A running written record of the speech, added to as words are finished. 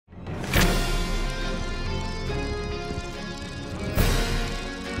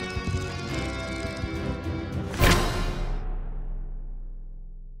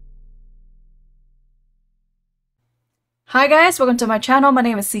Hi guys, welcome to my channel. My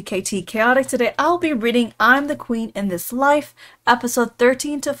name is CKT Chaotic. Today I'll be reading I'm the Queen in This Life, episode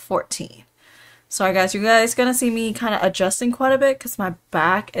 13 to 14. Sorry guys, you guys gonna see me kind of adjusting quite a bit because my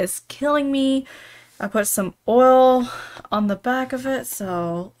back is killing me. I put some oil on the back of it,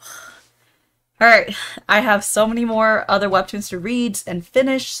 so... Alright, I have so many more other webtoons to read and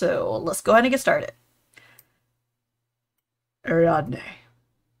finish, so let's go ahead and get started. Ariadne.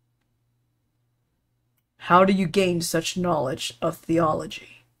 How do you gain such knowledge of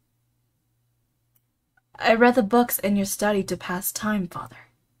theology? I read the books in your study to pass time, Father.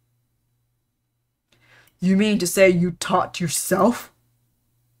 You mean to say you taught yourself?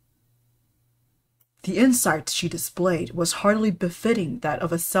 The insight she displayed was hardly befitting that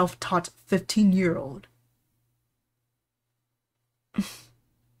of a self-taught 15-year-old.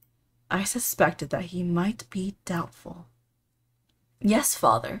 I suspected that he might be doubtful. Yes,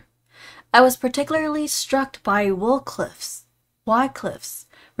 Father. I was particularly struck by Wycliffe's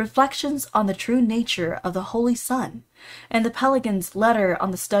reflections on the true nature of the Holy Son, and the Pelagian's letter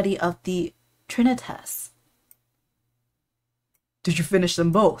on the study of the Trinitas. Did you finish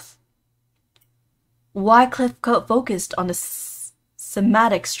them both? Wycliffe focused on the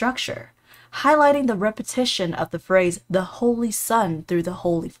semantic structure, highlighting the repetition of the phrase the Holy Son through the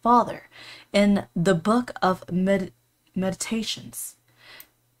Holy Father in the Book of Meditations,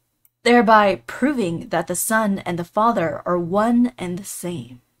 thereby proving that the Son and the Father are one and the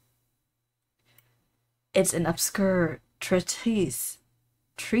same. It's an obscure treatise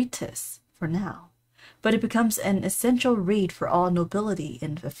for now, but it becomes an essential read for all nobility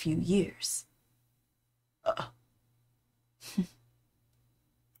in a few years.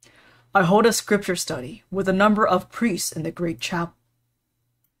 I hold a scripture study with a number of priests in the great chapel.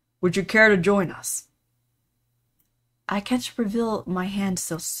 Would you care to join us? I can't reveal my hand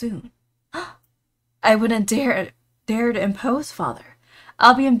so soon. I wouldn't dare to impose, Father.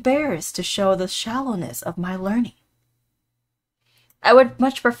 I'll be embarrassed to show the shallowness of my learning. I would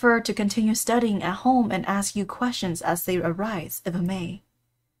much prefer to continue studying at home and ask you questions as they arise, if I may.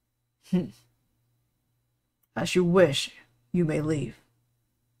 As you wish, you may leave.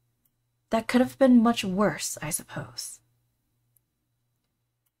 That could have been much worse, I suppose.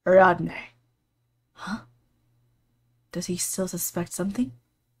 Ariadne. Huh? Does he still suspect something?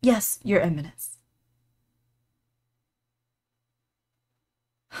 Yes, Your Eminence.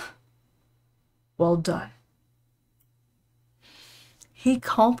 Well done. He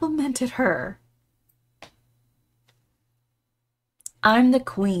complimented her. I'm the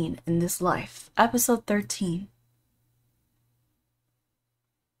Queen in This Life, episode 13.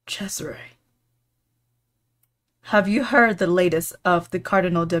 Cesare. Have you heard the latest of the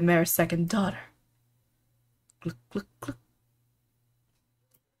Cardinal de Mere's second daughter? Gluck, gluck, gluck.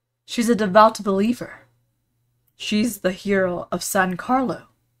 She's a devout believer. She's the hero of San Carlo.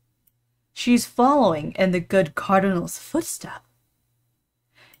 She's following in the good cardinal's footsteps.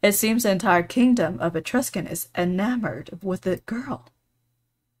 It seems the entire kingdom of Etruscan is enamored with the girl.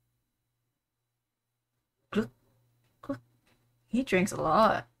 Gluck, gluck. He drinks a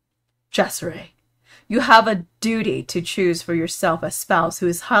lot. Cesare, you have a duty to choose for yourself a spouse who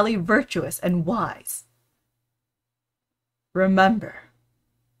is highly virtuous and wise. Remember,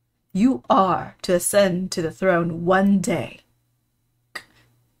 you are to ascend to the throne one day.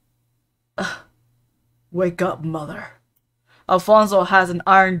 Wake up, mother. Alfonso has an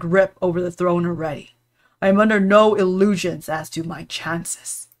iron grip over the throne already. I am under no illusions as to my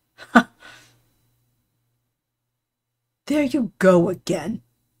chances. There you go again.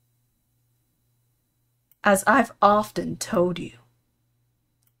 As I've often told you,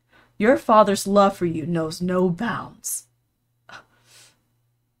 your father's love for you knows no bounds.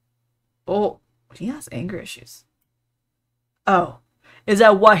 Oh, he has anger issues. Oh, is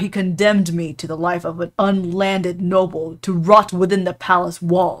that why he condemned me to the life of an unlanded noble to rot within the palace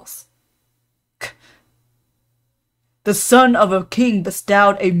walls? The son of a king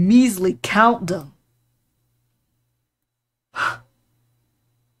bestowed a measly countdom.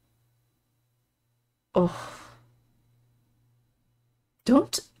 Oh. Do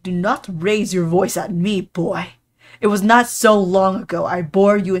not raise your voice at me, boy. It was not so long ago I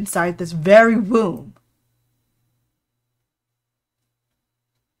bore you inside this very womb.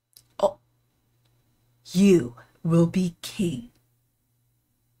 Oh, you will be king.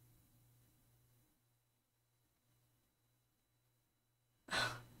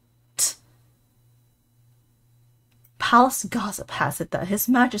 Palace gossip has it that His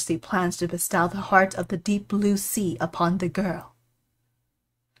Majesty plans to bestow the heart of the deep blue sea upon the girl.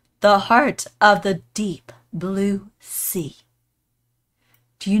 The heart of the deep blue sea.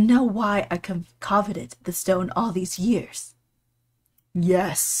 Do you know why I coveted the stone all these years?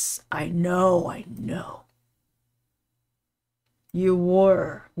 Yes, I know. You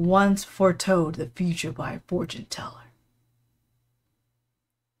were once foretold the future by a fortune teller.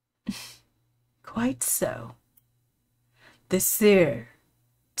 Quite so. The seer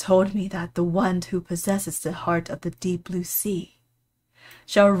told me that the one who possesses the heart of the deep blue sea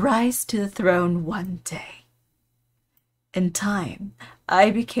shall rise to the throne one day. In time,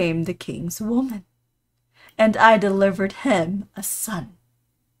 I became the king's woman, and I delivered him a son.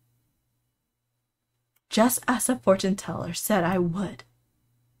 Just as the fortune teller said I would.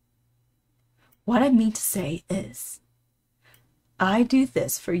 What I mean to say is, I do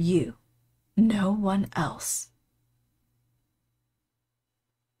this for you, no one else.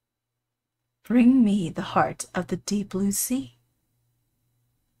 Bring me the heart of the deep blue sea.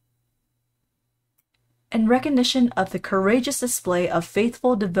 In recognition of the courageous display of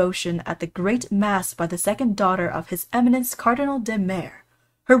faithful devotion at the great mass by the second daughter of His Eminence Cardinal de Mere,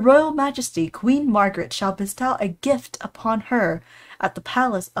 Her Royal Majesty Queen Margaret shall bestow a gift upon her at the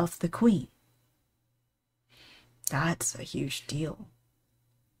palace of the Queen. That's a huge deal.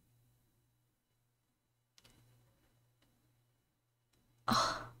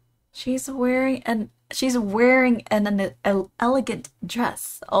 Oh, she's wearing an elegant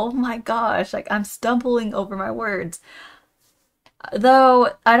dress. Oh my gosh, like I'm stumbling over my words.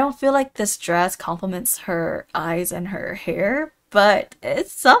 Though I don't feel like this dress complements her eyes and her hair, but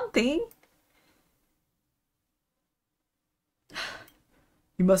it's something.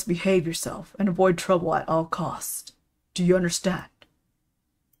 You must behave yourself and avoid trouble at all costs. Do you understand?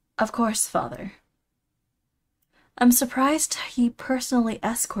 Of course, Father. I'm surprised he personally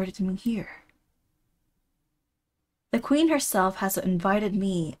escorted me here. The Queen herself has invited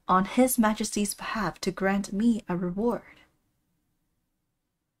me on His Majesty's behalf to grant me a reward.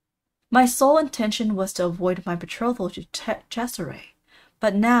 My sole intention was to avoid my betrothal to Cesare,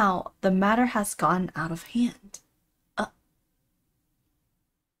 but now the matter has gone out of hand. Huh?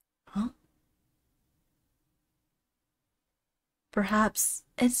 Perhaps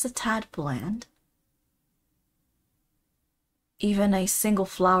it's a tad bland. Even a single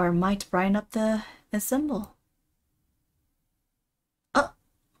flower might brighten up the symbol.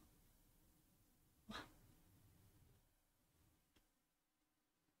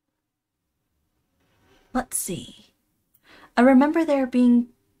 Let's see. I remember there being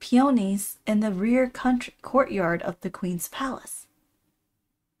peonies in the rear courtyard of the Queen's palace.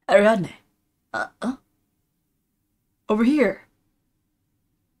 Ariadne. Over here.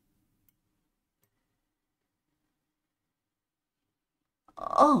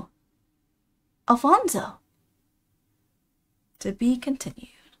 Oh. Alfonso. To be continued.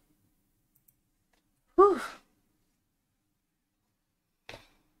 Whew.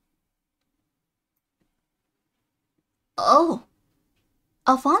 Oh,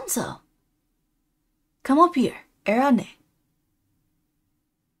 Alfonso. Come up here, Ariadne.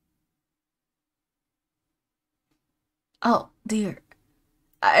 Oh, dear.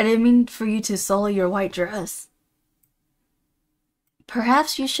 I didn't mean for you to sully your white dress.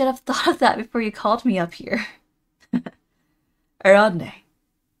 Perhaps you should have thought of that before you called me up here. Ariadne,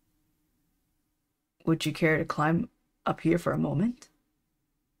 would you care to climb up here for a moment?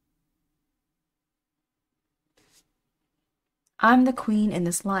 I'm the Queen in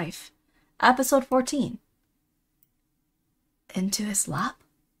this life. Episode 14. Into his lap?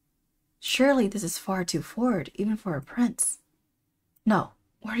 Surely this is far too forward, even for a prince. No,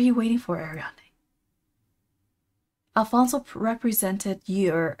 what are you waiting for, Ariadne? Alfonso represented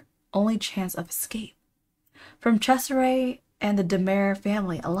your only chance of escape, from Cesare and the de Mere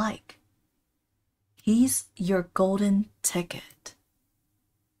family alike. He's your golden ticket.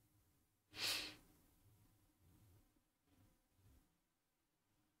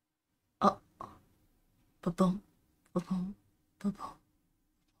 Ba-boom, ba-boom, ba-boom.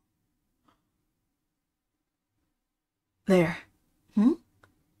 There.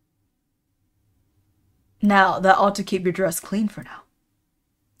 Now, that ought to keep your dress clean for now.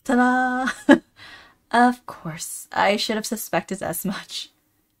 Ta-da! Of course, I should have suspected as much.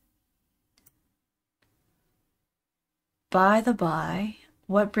 By the by,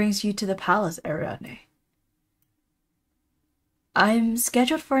 what brings you to the palace, Ariadne? I'm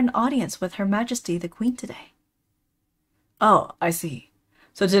scheduled for an audience with Her Majesty the Queen today. Oh, I see.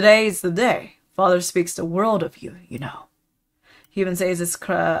 So today's the day. Father speaks the world of you, you know. He even says it's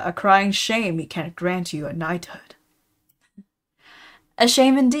a crying shame he can't grant you a knighthood. A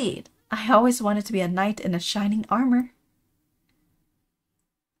shame indeed. I always wanted to be a knight in a shining armor.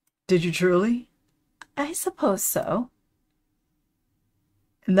 Did you truly? I suppose so.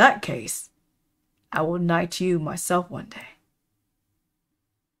 In that case, I will knight you myself one day.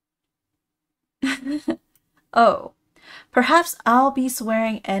 Oh, perhaps I'll be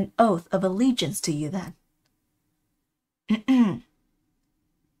swearing an oath of allegiance to you then.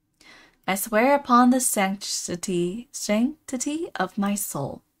 I swear upon the sanctity of my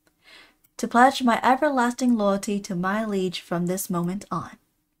soul, to pledge my everlasting loyalty to my liege from this moment on.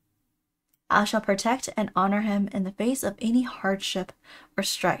 I shall protect and honor him in the face of any hardship or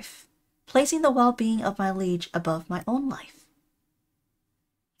strife, placing the well-being of my liege above my own life.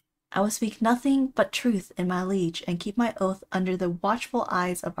 I will speak nothing but truth in my liege and keep my oath under the watchful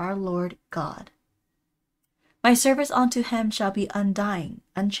eyes of our Lord God. My service unto him shall be undying,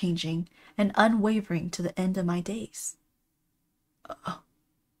 unchanging, and unwavering to the end of my days.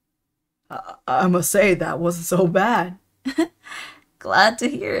 I must say that wasn't so bad. Glad to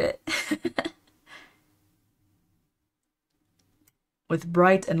hear it. With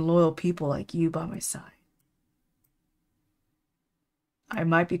bright and loyal people like you by my side, I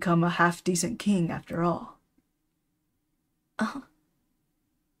might become a half-decent king after all. Oh.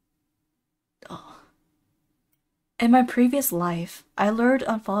 In my previous life, I lured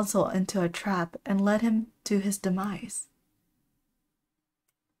Alfonso into a trap and led him to his demise.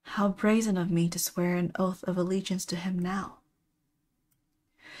 How brazen of me to swear an oath of allegiance to him now.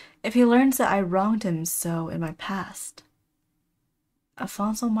 If he learns that I wronged him so in my past,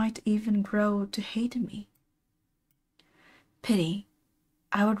 Alfonso might even grow to hate me. Pity,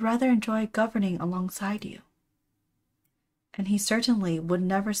 I would rather enjoy governing alongside you. And he certainly would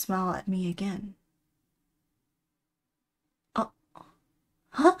never smile at me again.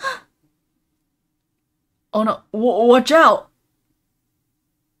 Huh? Oh no, watch out!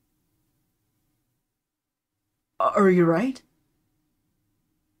 Are you right?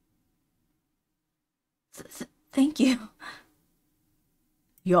 Thank you.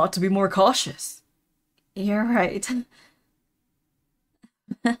 You ought to be more cautious. You're right.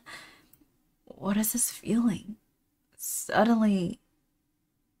 What is this feeling? Suddenly,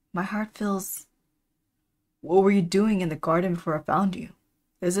 my heart feels... What were you doing in the garden before I found you?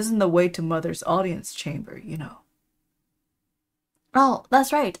 This isn't the way to Mother's audience chamber, you know. Oh,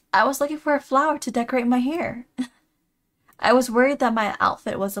 that's right. I was looking for a flower to decorate my hair. I was worried that my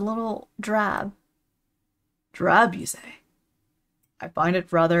outfit was a little drab. Drab, you say? I find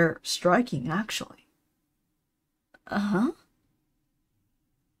it rather striking, actually. Uh-huh.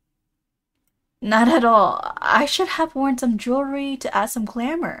 Not at all. I should have worn some jewelry to add some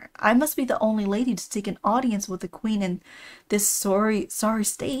glamour. I must be the only lady to seek an audience with the queen in this sorry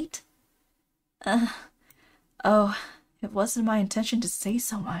state. Oh, it wasn't my intention to say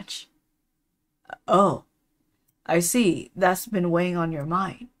so much. Oh, I see. That's been weighing on your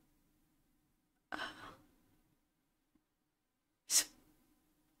mind.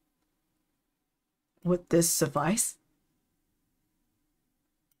 Would this suffice?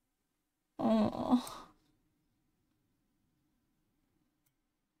 Oh,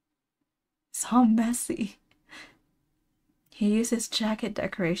 it's all messy. He used his jacket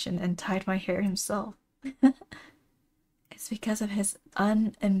decoration and tied my hair himself. It's because of his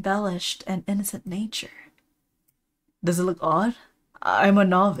unembellished and innocent nature. Does it look odd? I'm a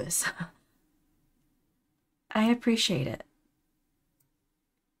novice. I appreciate it,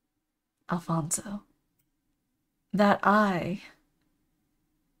 Alfonso. That I...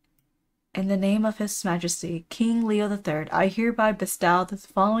 In the name of His Majesty, King Leo III, I hereby bestow the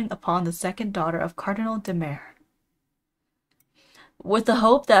following upon the second daughter of Cardinal de Mer, with the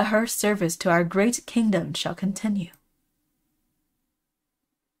hope that her service to our great kingdom shall continue.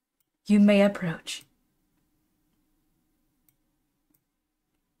 You may approach.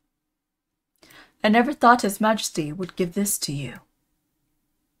 I never thought His Majesty would give this to you.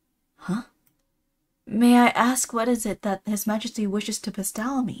 Huh? May I ask what is it that His Majesty wishes to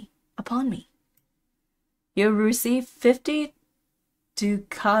bestow upon me? You will receive 50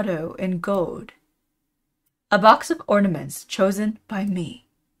 ducato in gold, a box of ornaments chosen by me,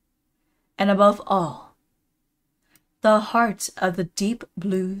 and above all, the heart of the deep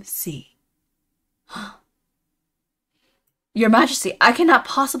blue sea. Your Majesty, I cannot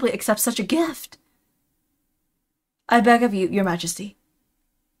possibly accept such a gift. I beg of you, Your Majesty.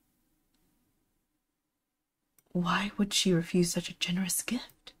 Why would she refuse such a generous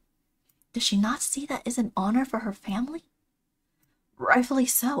gift? Does she not see that is an honor for her family? Rightfully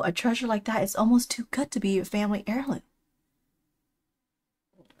so. A treasure like that is almost too good to be a family heirloom.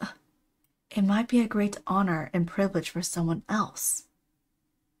 It might be a great honor and privilege for someone else,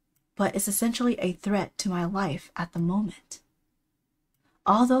 but it's essentially a threat to my life at the moment.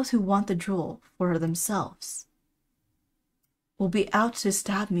 All those who want the jewel for themselves will be out to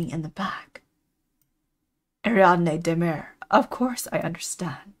stab me in the back. Ariadne demur. Of course I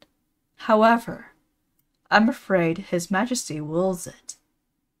understand. However, I'm afraid His Majesty wills it.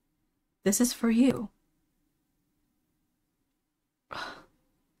 This is for you.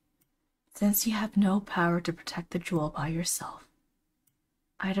 Since you have no power to protect the jewel by yourself,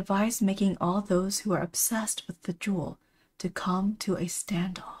 I'd advise making all those who are obsessed with the jewel to come to a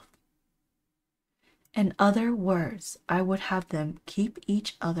standoff. In other words, I would have them keep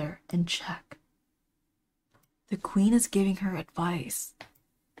each other in check. The Queen is giving her advice.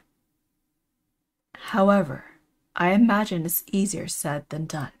 However, I imagine it's easier said than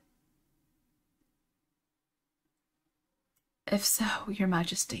done. If so, Your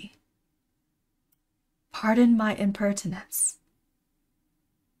Majesty, pardon my impertinence.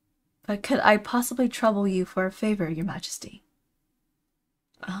 But could I possibly trouble you for a favor, Your Majesty?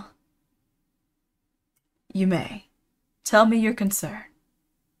 You may. Tell me your concern.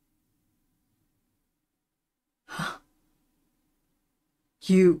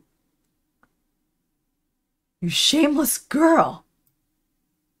 You shameless girl.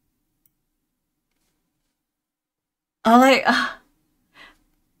 I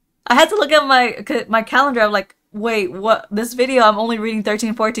had to look at my calendar. I'm like, wait, what? This video, I'm only reading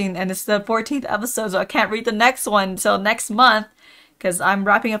 13, 14, and it's the 14th episode, so I can't read the next one until next month, because I'm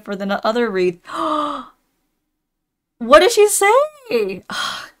wrapping up for the other read. What did she say?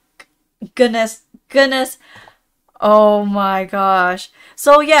 Oh, goodness. Oh my gosh.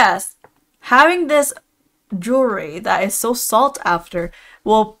 So yes, having this jewelry that is so sought after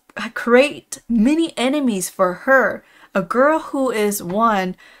will create many enemies for her. A girl who is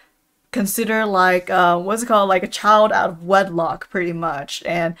considered like what's it called, like a child out of wedlock, pretty much,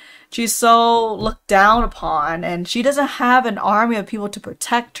 and she's so looked down upon, and she doesn't have an army of people to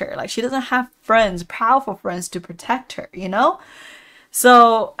protect her. Like, she doesn't have friends, powerful friends to protect her, you know?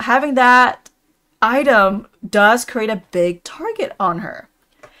 So having that item does create a big target on her.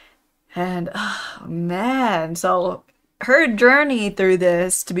 And oh man, so her journey through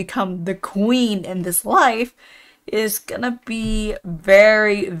this to become the queen in this life is gonna be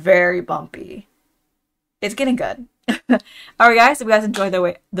very, very bumpy. It's getting good. Alright guys, if you guys enjoyed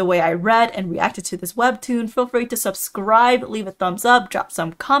the way I read and reacted to this webtoon, feel free to subscribe, leave a thumbs up, drop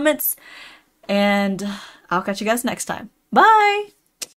some comments, and I'll catch you guys next time. Bye!